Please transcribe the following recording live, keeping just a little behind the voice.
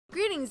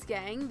Greetings,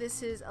 gang.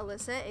 This is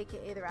Alyssa,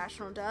 aka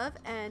TheRationalDove,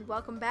 and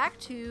welcome back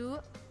to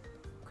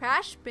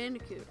Crash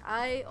Bandicoot.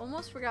 I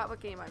almost forgot what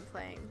game I'm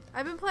playing.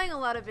 I've been playing a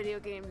lot of video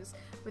games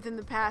within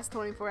the past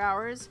 24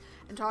 hours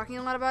and talking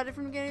a lot about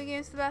different video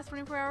games for the past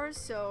 24 hours,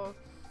 so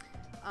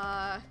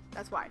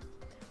that's why.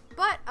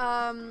 But,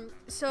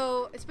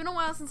 so it's been a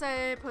while since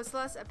I posted the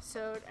last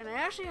episode, and I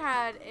actually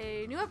had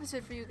a new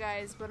episode for you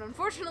guys, but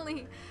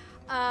unfortunately,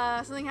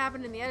 something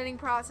happened in the editing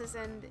process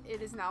and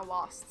it is now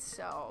lost,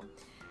 so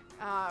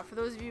for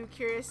those of you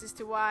curious as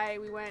to why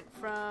we went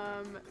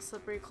from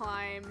Slippery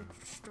Climb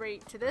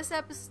straight to this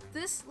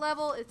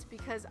level, it's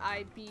because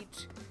I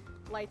beat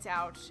Lights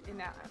Out in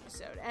that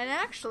episode. And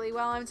actually,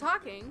 while I'm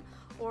talking,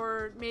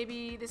 or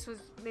maybe this was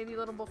a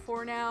little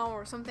before now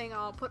or something,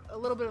 I'll put a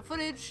little bit of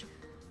footage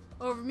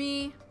over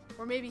me,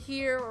 or maybe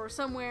here or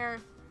somewhere.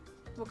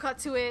 We'll cut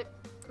to it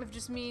of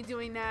just me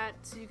doing that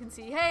so you can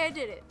see, hey, I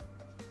did it.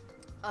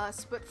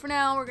 But for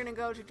now, we're gonna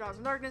go to Jaws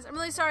of Darkness. I'm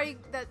really sorry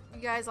that you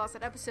guys lost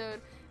that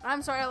episode.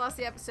 I'm sorry I lost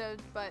the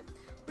episode, but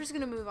we're just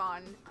gonna move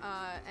on,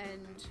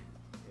 and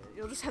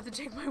you'll just have to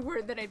take my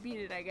word that I beat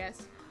it, I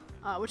guess.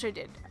 Which I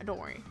did, don't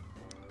worry.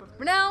 But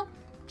for now,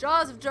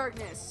 Jaws of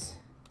Darkness.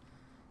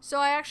 So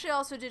I actually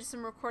also did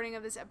some recording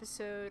of this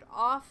episode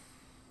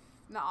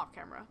not off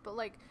camera, but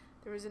like,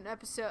 there was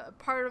a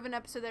part of an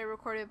episode that I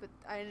recorded, but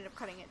I ended up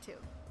cutting it too.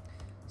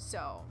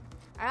 So,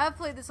 I have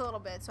played this a little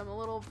bit, so I'm a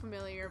little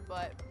familiar,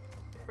 but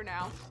for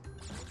now,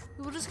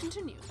 we will just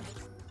continue.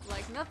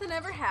 Like nothing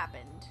ever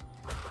happened.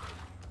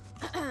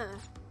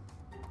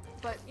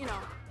 But, you know,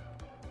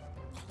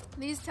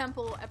 these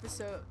temple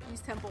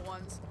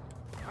ones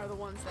are the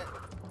ones that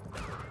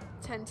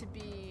tend to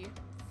be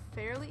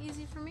fairly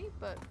easy for me,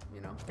 but,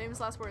 you know, famous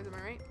last words, am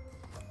I right?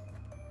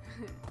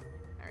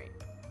 Alright.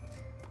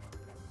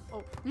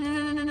 Oh,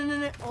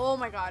 no. Oh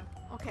my god.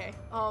 Okay.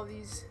 Oh,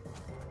 these.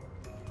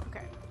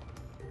 Okay.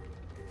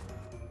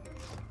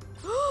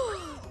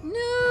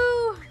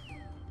 No!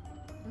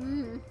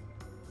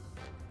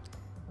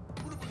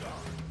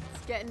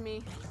 It's getting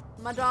me.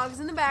 My dog's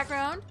in the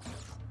background,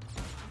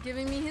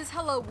 giving me his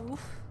hello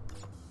woof.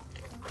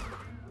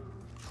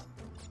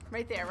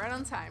 Right there, right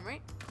on time,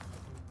 right?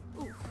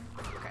 Oof.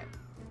 Okay.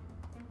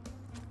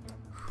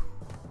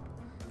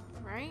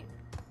 Right?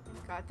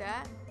 Got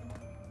that.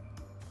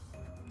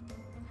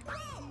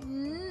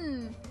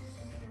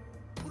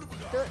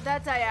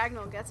 That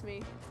diagonal gets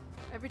me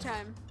every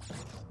time.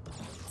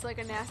 It's like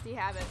a nasty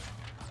habit.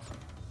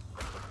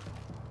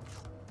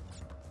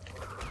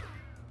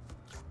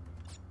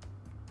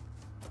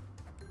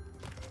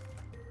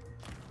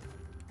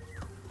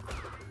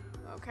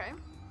 Okay.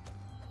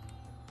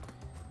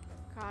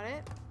 Got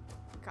it.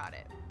 Got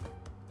it.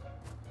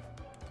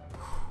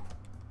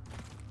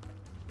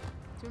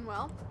 Doing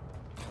well.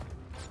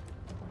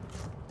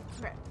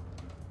 Okay.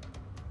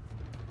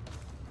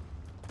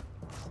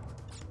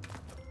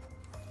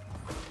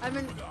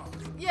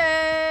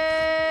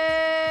 Yay!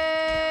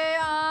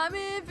 I'm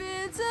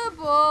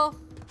invincible.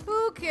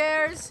 Who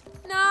cares?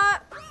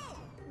 Not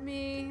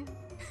me.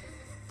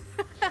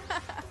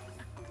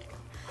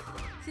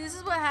 See, this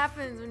is what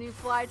happens when you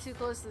fly too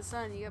close to the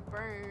sun. You get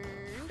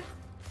burned.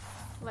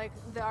 Like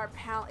our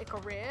pal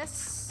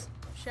Vicarious.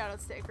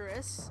 Shoutouts to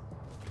Vicarious.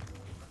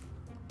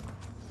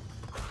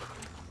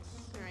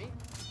 Alright.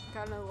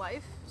 Got another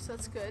life, so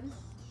that's good.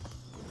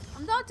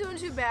 I'm not doing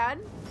too bad.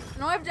 I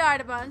know I've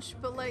died a bunch,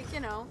 but like, you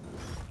know.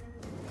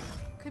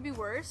 Could be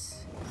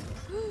worse.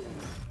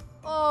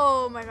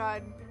 Oh my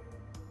god.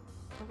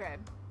 Okay.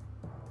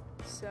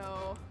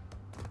 So.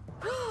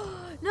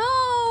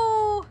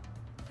 No!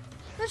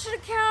 That should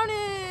have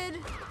counted!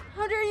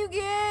 How dare you,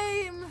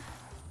 game!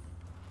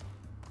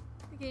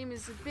 The game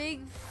is a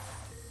big,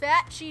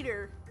 fat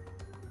cheater.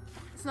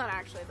 It's not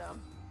actually, though.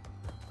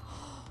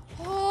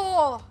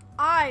 Oh!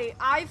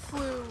 I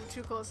flew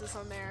too close to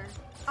sun there.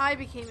 I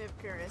became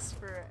Vicarious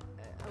for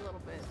a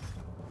little bit.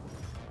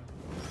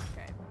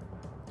 Okay.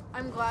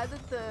 I'm glad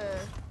that the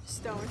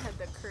stone had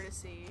the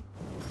courtesy.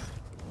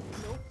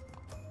 Nope.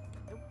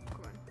 Nope.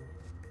 Come on.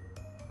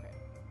 Okay.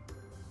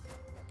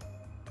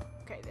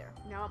 Okay, there.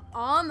 Now I'm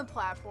on the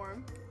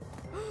platform.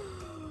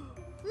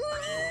 No!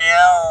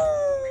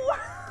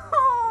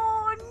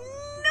 Oh,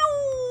 no!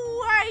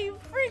 I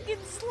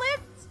freaking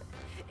slipped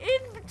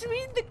in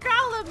between the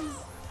columns.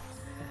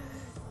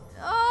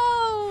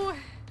 Oh!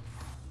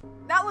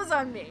 That was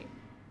on me.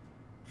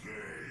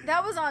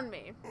 That was on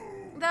me.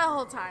 That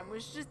whole time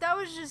was that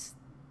was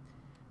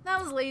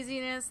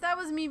laziness. That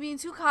was me being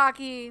too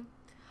cocky.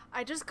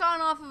 I just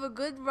gotten off of a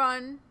good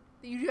run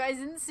that you guys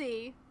didn't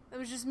see. That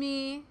was just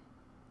me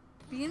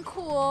being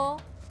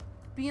cool,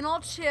 being all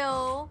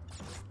chill.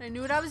 I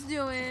knew what I was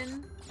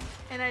doing,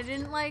 and I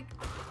didn't like,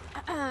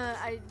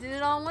 I did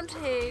it all in one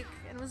take,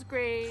 and it was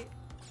great.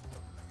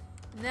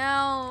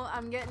 Now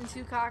I'm getting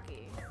too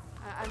cocky.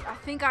 I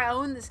think I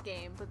own this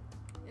game, but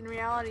in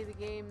reality the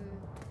game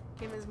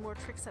has more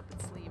tricks up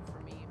its sleeve for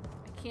me.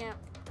 I can't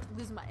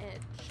lose my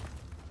edge,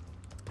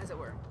 as it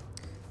were.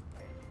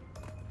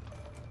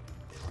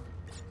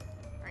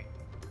 Alright.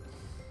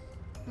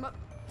 Come up.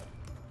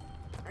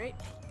 Alright.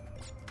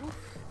 Ooh.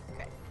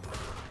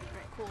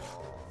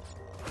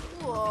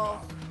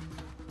 Whoa.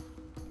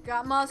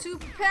 Got my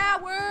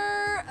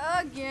superpower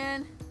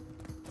again.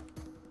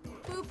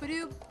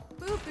 Boop-a-doop,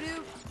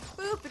 boop-a-doop,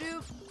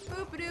 boop-a-doop,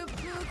 boop-a-doop.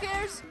 Who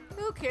cares?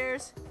 Who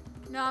cares?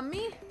 Not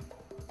me.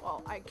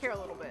 Well, I care a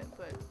little bit,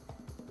 but...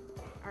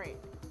 Alright.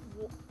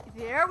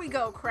 There we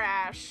go,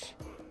 Crash.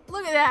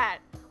 Look at that.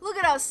 Look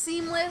at how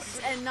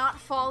seamless and not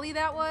folly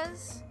that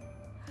was.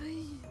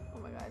 Oh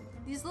my god.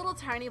 These little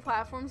tiny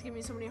platforms give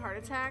me so many heart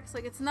attacks.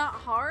 Like, it's not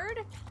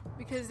hard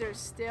because they're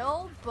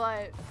still,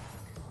 but...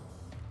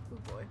 Oh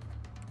boy.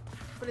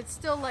 But it's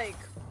still like...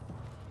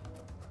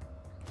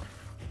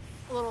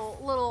 a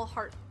little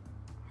heart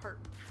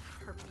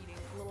beating.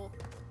 Little...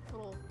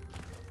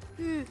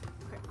 Okay.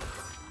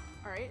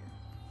 Alright.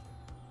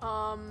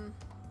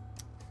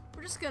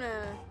 We're just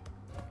gonna...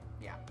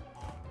 Yeah.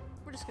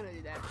 We're just gonna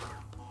do that.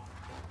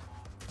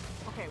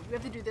 Okay, we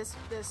have to do this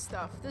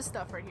stuff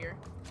right here.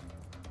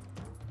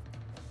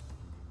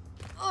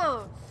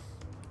 Oh!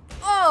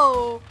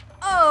 Oh!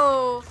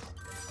 Oh!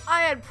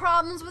 I had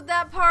problems with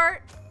that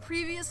part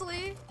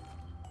previously.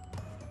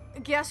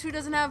 Guess who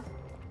doesn't have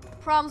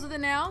problems with it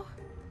now?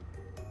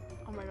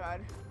 Oh my god.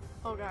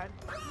 Oh god.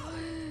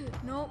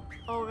 Nope.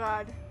 Oh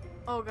god.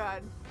 Oh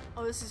god.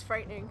 Oh, this is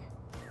frightening.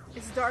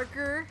 It's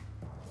darker.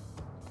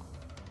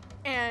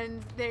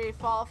 And they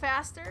fall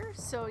faster,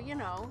 so you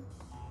know.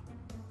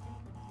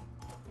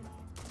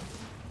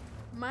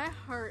 My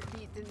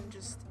heartbeat didn't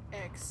just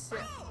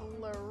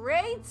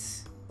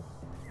accelerate.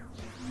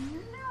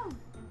 No.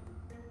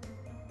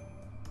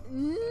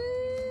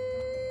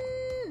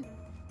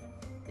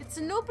 It's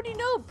a nopey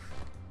nope.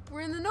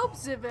 We're in the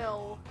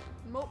Nopesville.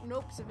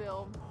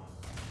 Nopesville.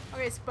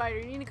 Okay, Spider,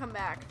 you need to come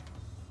back.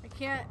 I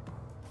can't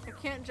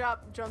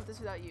jump this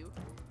without you.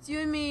 It's you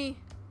and me.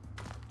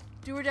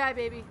 Do or die,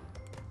 baby.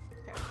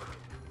 Okay.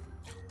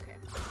 Okay.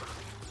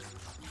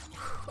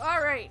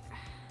 All right.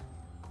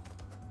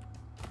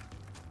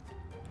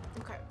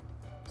 Okay.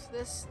 So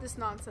this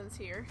nonsense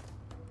here.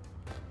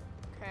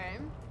 Okay.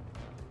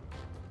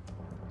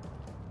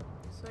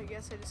 So I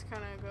guess I just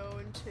kind of go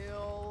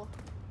until.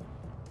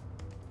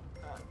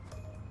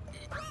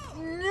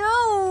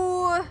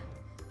 No.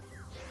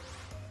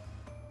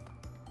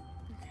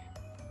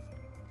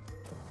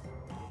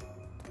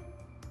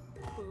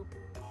 Boop.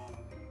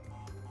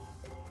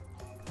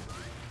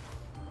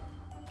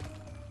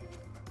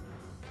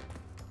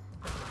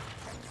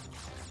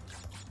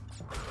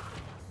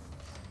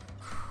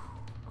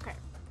 Okay.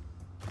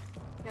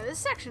 Now this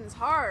section is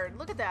hard.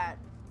 Look at that.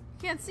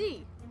 You can't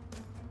see.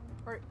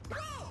 Or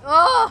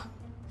oh,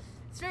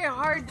 it's very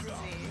hard to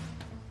see.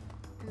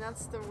 And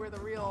that's where the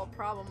real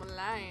problem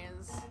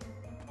lies.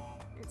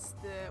 It's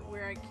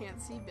where I can't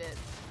see bit.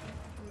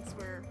 That's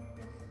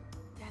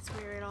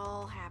where it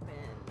all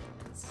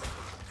happens.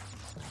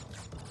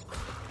 Okay.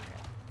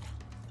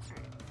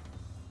 Alright.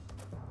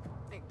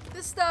 Like,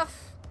 this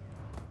stuff,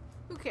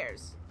 who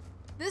cares?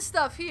 This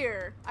stuff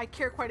here, I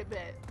care quite a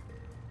bit.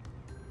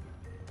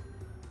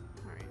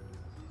 Alright.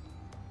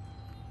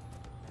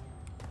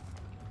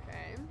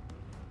 Okay.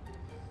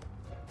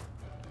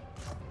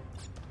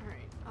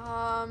 Alright.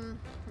 I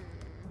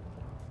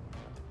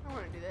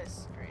want to do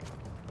this. Alright.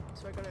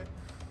 So I gotta...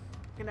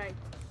 Can I...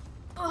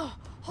 Oh!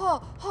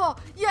 Oh! Oh!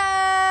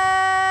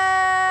 Yes!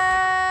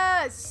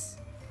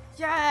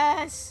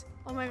 Yes!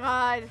 Oh my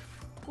god.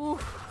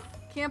 Oof.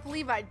 Can't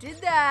believe I did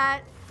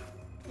that.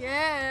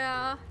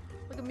 Yeah.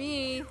 Look at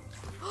me.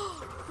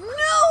 No!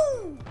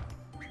 No!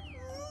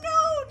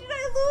 Did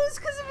I lose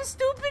because of a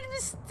stupid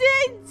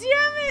mistake?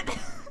 Damn it!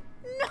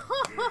 No!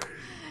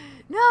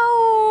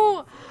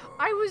 No!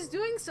 I was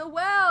doing so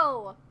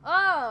well.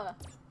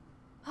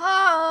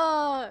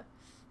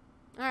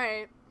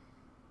 Alright.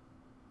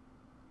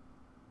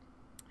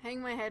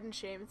 Hang my head in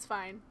shame. It's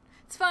fine.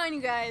 It's fine,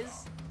 you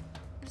guys.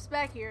 I'm just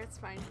back here. It's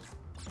fine.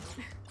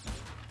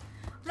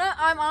 No,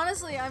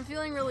 I'm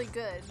feeling really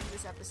good in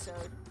this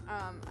episode.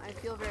 I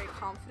feel very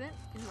confident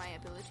in my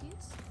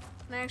abilities.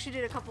 And I actually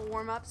did a couple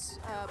warm-ups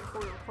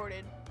before we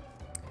recorded.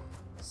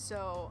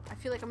 So I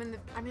feel like I'm in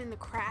the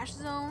Crash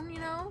zone, you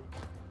know?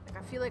 Like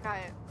I feel like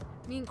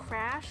me and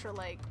Crash are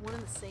like one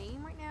and the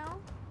same right now.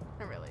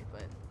 Not really,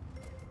 but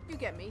you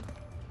get me.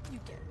 You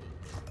get me.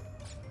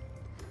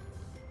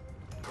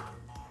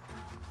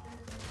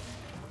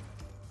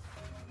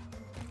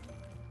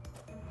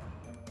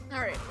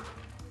 Alright.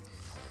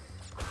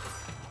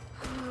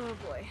 Oh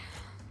boy.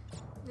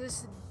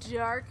 This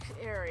dark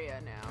area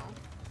now.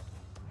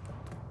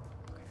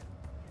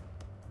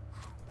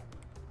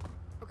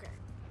 Okay. Okay.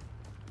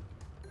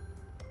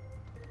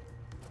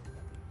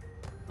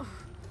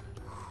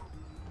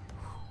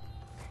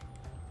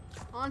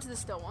 On to the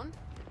still one.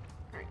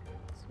 Alright.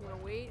 So I'm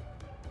gonna wait a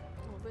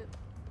little bit.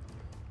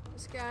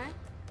 This guy.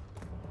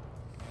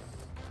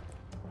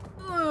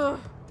 Ugh.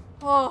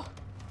 Oh.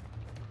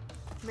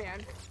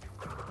 Man.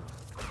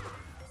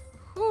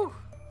 Whew.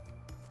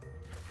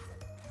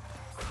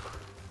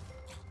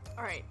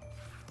 Alright.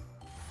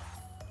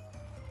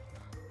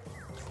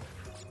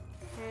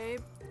 Okay,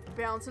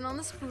 bouncing on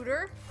the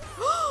scooter.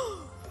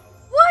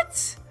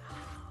 What?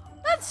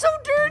 That's so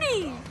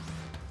dirty!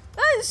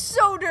 That is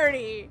so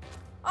dirty.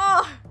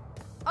 Oh,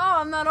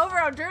 I'm not over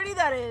how dirty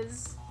that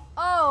is.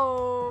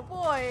 Oh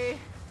boy.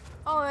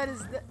 Oh, that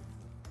is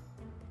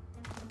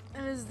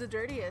the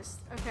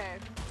dirtiest. Okay,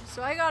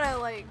 so I gotta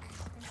like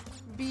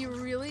be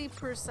really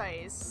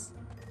precise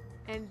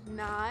and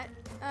not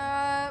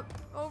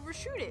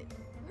overshoot it.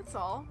 That's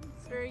all.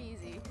 It's very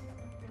easy.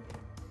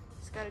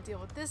 Just gotta deal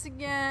with this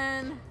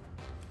again.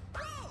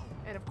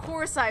 And of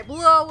course I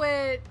blow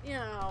it, you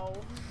know.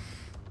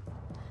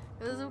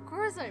 Because of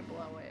course I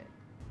blow it.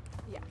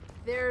 Yeah,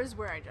 there's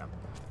where I jump.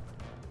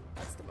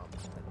 That's the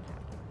moment that it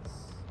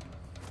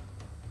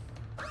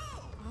happens.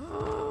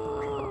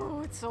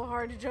 Oh, it's so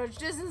hard to judge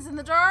distance in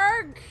the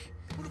dark.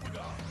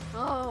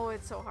 Oh,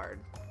 it's so hard.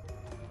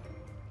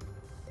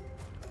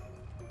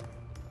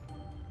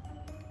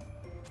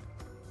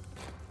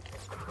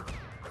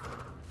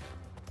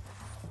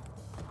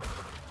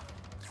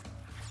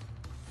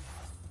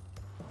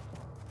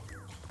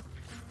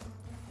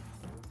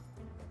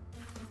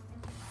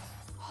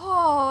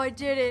 Oh, I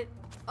did it.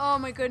 Oh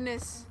my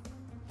goodness.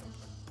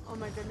 Oh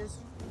my goodness.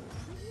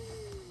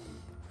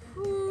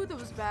 Ooh,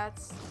 those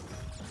bats.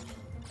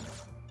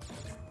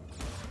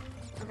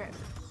 Okay.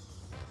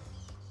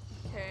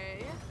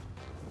 Okay.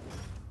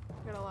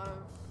 Got a lot of...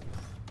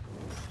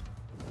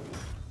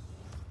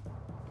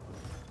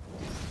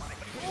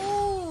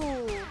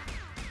 Ooh!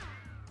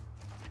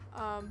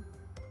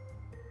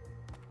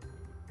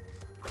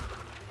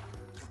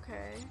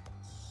 Okay.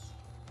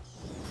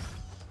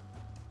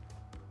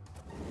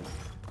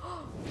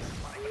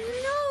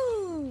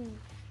 No!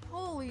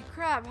 Holy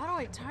crap, how do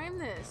I time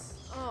this?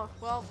 Oh,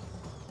 well,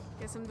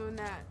 guess I'm doing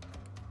that.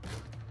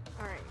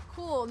 Alright,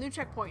 cool, new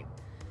checkpoint.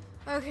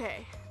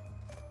 Okay.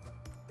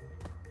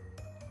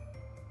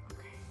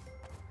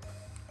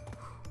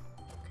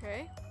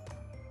 Okay.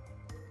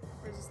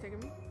 Where's this taking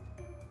me?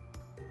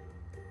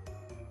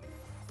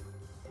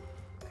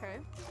 Okay.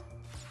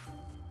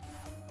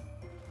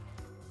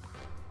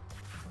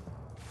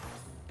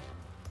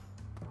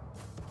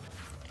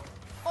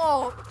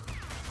 Oh!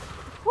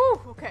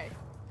 Whew, okay.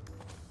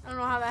 I don't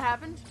know how that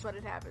happened, but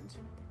it happened.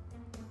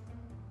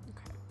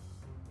 Okay.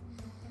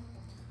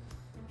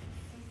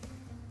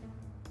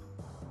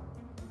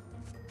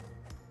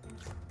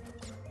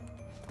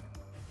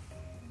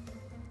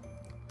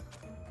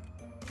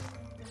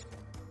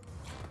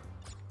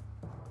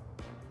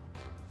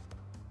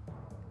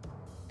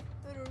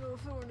 I don't know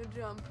if I want to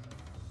jump.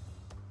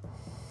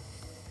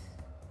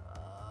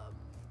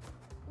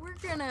 We're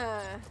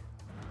gonna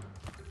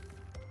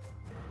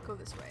go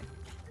this way.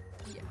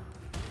 Yeah.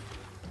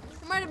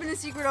 There might have been a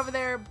secret over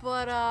there,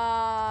 but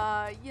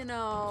you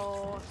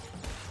know,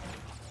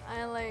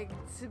 I like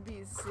to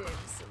be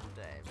safe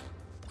sometimes.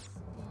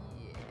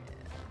 Yeah.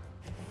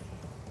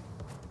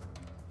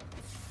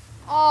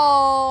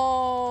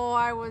 Oh,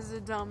 I was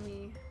a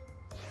dummy.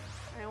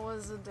 I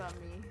was a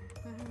dummy.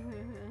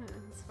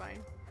 It's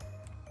fine.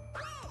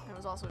 I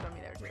was also a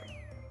dummy there too.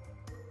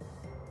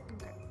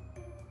 Okay.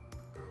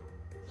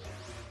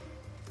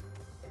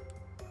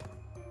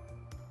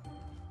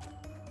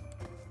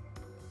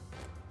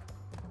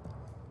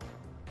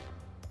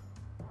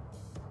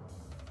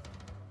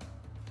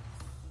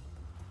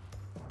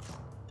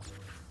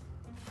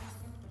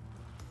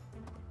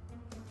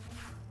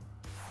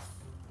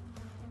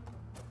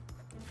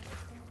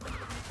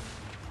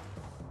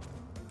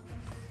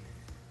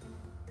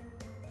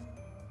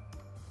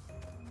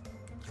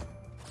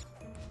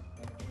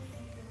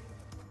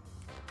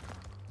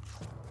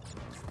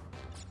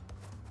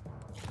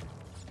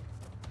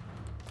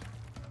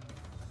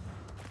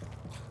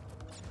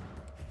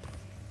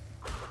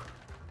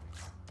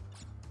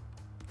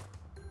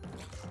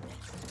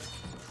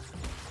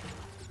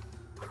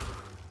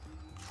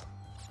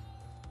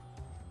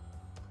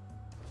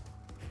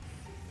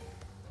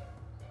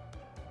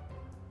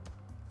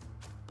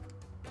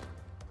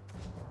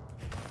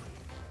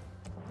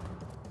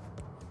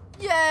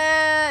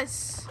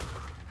 Yes!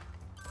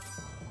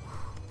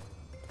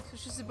 So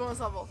it's just a bonus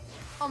level.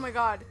 Oh my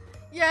god.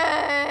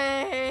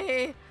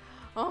 Yay!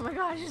 Oh my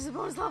god, it's just a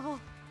bonus level.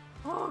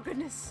 Oh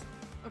goodness.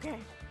 Okay.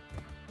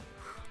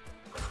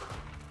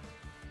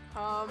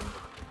 Cool.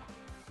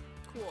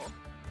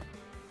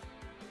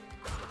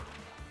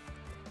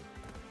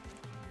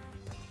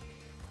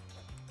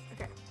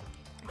 Okay.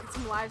 I get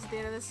some lives at the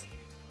end of this.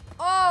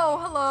 Oh,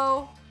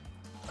 hello.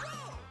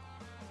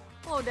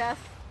 Hello, Death.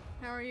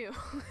 How are you?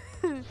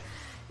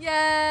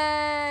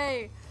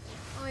 Yay!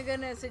 Oh my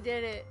goodness, I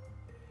did it.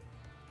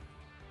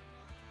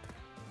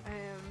 I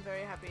am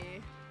very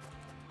happy.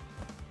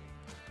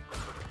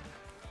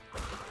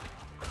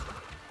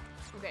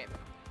 Okay.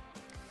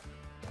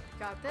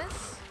 Got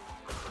this.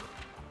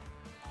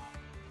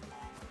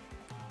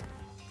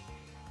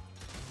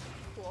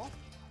 Cool.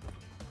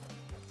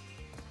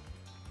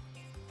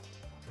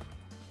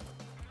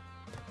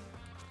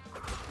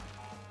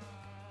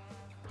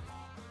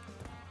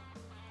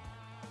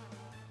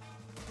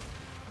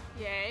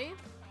 Yay.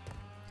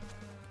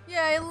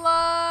 Yay, life!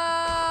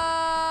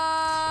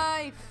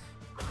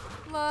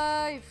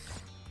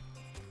 Life!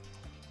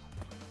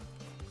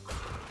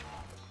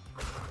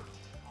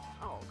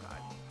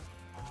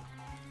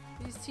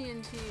 these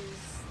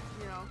TNTs,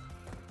 you know.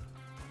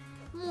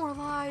 More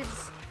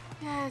lives.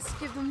 Yes,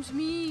 give them to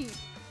me.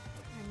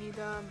 I need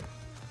them.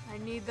 I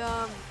need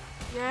them.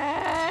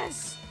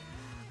 Yes.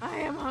 I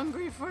am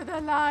hungry for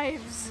the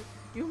lives.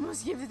 You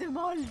must give them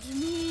all to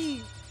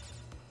me.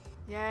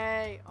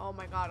 Yay. Oh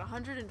my god,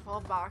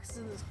 112 boxes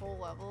in this whole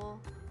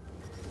level.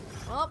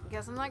 Well,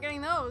 guess I'm not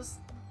getting those.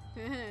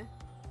 Okay.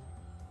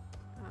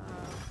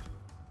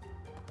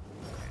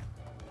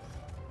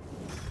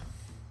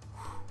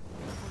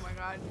 Oh my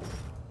god.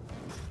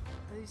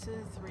 At least 3?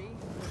 Oh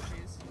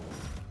jeez.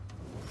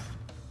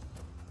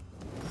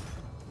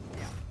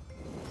 Yeah.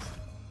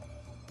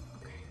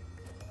 Okay.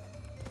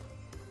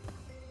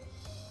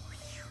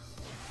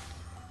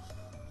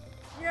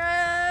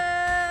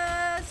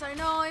 Yes! I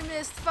know I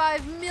missed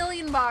 5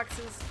 million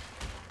boxes.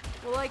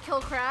 Will I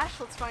kill Crash?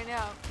 Let's find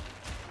out.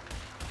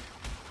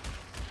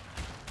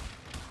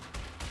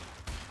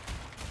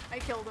 I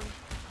killed him.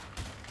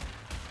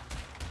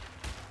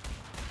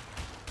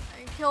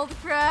 I killed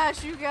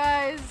Crash, you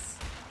guys.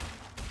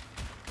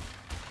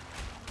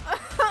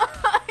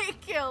 I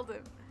killed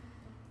him.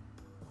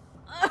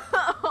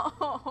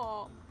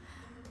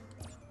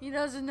 He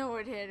doesn't know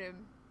what hit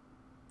him.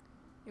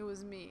 It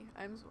was me.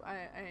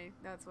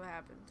 That's what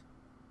happened.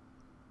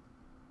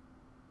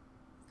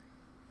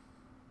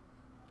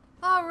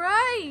 All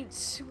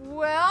right.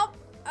 Well,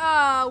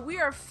 we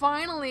are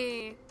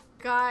finally,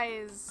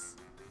 guys.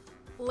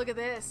 Look at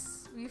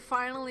this. We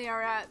finally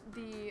are at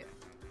the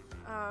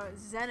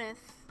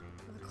zenith,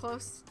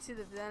 close to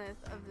the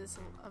zenith of this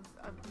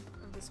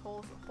this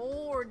whole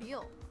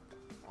ordeal.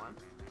 Hold on.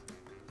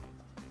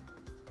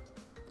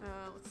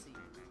 Let's see.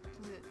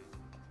 Is it?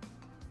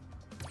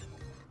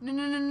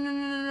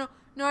 No!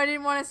 No! I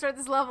didn't want to start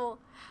this level.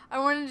 I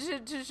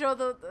wanted to show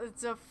the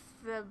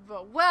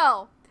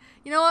well.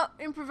 You know what?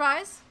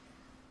 Improvise.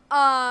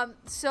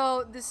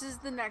 So this is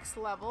the next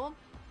level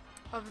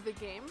of the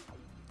game.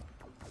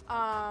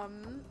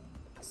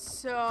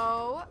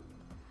 So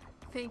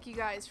thank you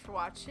guys for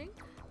watching.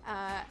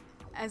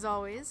 As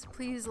always,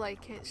 please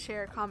like,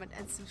 share, comment,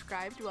 and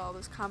subscribe. Do all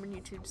those common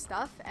YouTube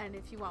stuff. And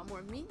if you want more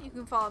of me, you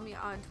can follow me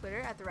on Twitter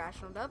at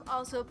TheRationalDove.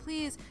 Also,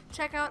 please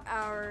check out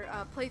our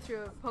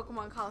playthrough of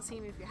Pokemon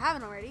Coliseum if you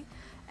haven't already.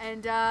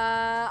 And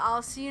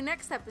I'll see you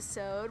next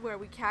episode where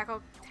we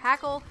tackle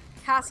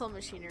castle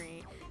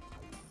machinery.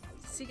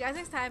 See you guys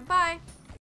next time. Bye!